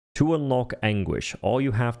To unlock Anguish, all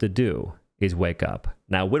you have to do is wake up.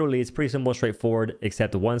 Now, literally, it's pretty simple and straightforward,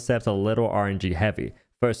 except the one step's a little RNG heavy.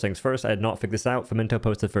 First things first, I did not figure this out. Femento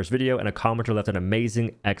posted the first video, and a commenter left an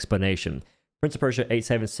amazing explanation. Prince of Persia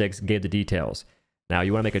 876 gave the details. Now,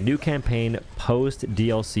 you want to make a new campaign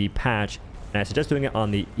post-DLC patch, and I suggest doing it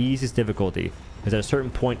on the easiest difficulty, because at a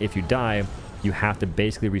certain point, if you die, you have to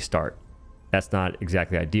basically restart. That's not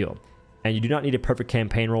exactly ideal. And you do not need a perfect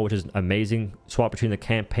campaign roll, which is amazing. Swap between the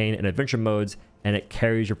campaign and adventure modes, and it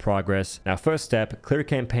carries your progress. Now, first step, clear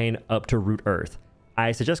campaign up to Root Earth.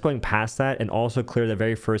 I suggest going past that and also clear the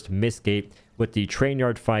very first mist gate with the train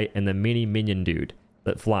yard fight and the mini minion dude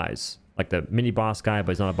that flies. Like the mini boss guy,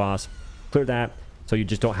 but he's not a boss. Clear that so you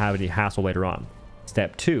just don't have any hassle later on.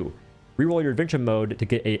 Step 2, reroll your adventure mode to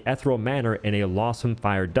get a Ethereal Manor in a Losomn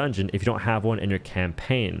Fire dungeon if you don't have one in your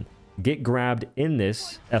campaign. Get grabbed in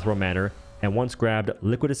this Ethereal Manor, and once grabbed,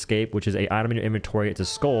 Liquid Escape, which is an item in your inventory. It's a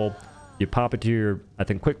skull. You pop it to your, I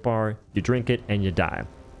think, quick bar, you drink it, and you die.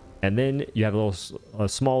 And then you have a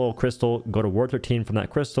small little crystal. Go to Ward 13 from that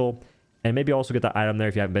crystal, and maybe also get that item there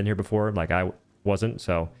if you haven't been here before, like I wasn't,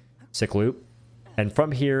 so sick loot. And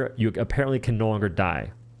from here, you apparently can no longer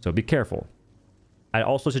die, so be careful. I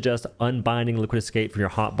also suggest unbinding Liquid Escape from your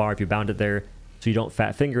hotbar if you bound it there, so you don't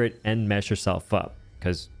fat finger it and mess yourself up,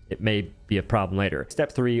 because it may be a problem later.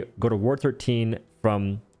 Step 3, go to Ward 13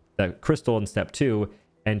 from the crystal in step 2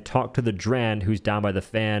 and talk to the Dran who's down by the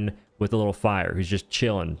fan with a little fire, who's just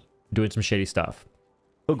chilling, doing some shady stuff.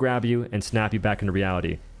 He'll grab you and snap you back into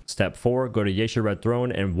reality. Step 4, go to Yaesha Red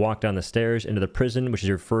Throne and walk down the stairs into the prison, which is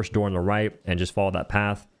your first door on the right, and just follow that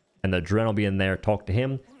path. And the Dran will be in there, talk to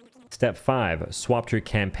him. Step 5, swap to your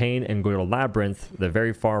campaign and go to Labyrinth, the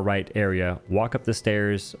very far right area. Walk up the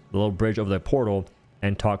stairs, the little bridge over the portal,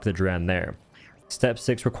 and talk to the Dran there. Step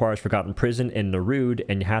 6 requires Forgotten Prison in N'Erud,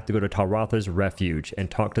 and you have to go to Tal Ratha's Refuge and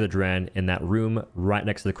talk to the Dran in that room right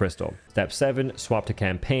next to the crystal. Step 7, swap to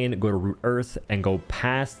campaign, go to Root Earth, and go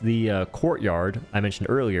past the courtyard I mentioned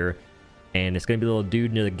earlier, and it's going to be a little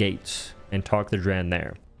dude near the gates, and talk to the Dran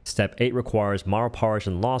there. Step 8 requires Mara Parish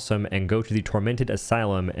and Losomn, and go to the Tormented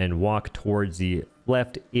Asylum and walk towards the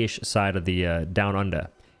left-ish side of the Down Under.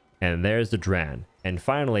 And there's the Dran. And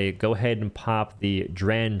finally, go ahead and pop the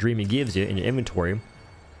Dran Dream he gives you in your inventory.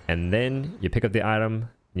 And then you pick up the item,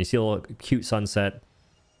 and you see a little cute sunset.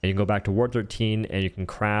 And you can go back to Ward 13, and you can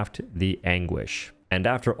craft the Anguish. And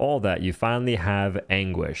after all that, you finally have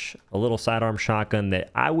Anguish. A little sidearm shotgun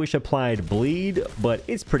that I wish applied bleed, but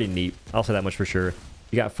it's pretty neat. I'll say that much for sure.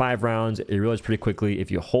 You got 5 rounds. You realize pretty quickly,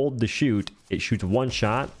 if you hold the shoot, it shoots one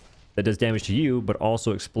shot that does damage to you, but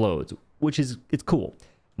also explodes, which is, it's cool.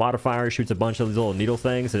 Modifier shoots a bunch of these little needle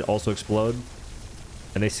things that also explode,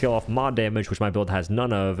 and they scale off mod damage, which my build has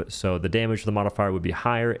none of, so the damage of the modifier would be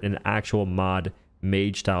higher in an actual mod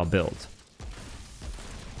mage style build.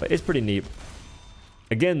 But it's pretty neat.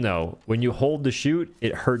 Again though, when you hold the shoot,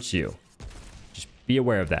 it hurts you. Just be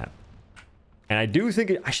aware of that. And I do think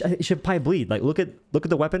it should apply bleed. Like look at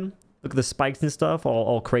the weapon, look at the spikes and stuff,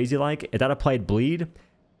 all crazy like. If that applied bleed,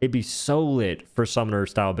 it'd be so lit for summoner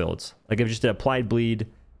style builds. Like if it just did applied bleed,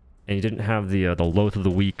 and you didn't have the Loath of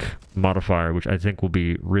the Weak modifier, which I think will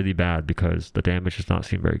be really bad because the damage does not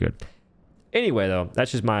seem very good. Anyway, though,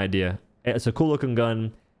 that's just my idea. It's a cool looking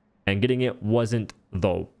gun, and getting it wasn't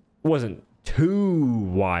too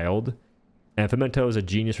wild. And Femento is a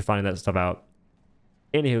genius for finding that stuff out.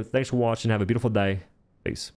 Anywho, thanks for watching. Have a beautiful day. Peace.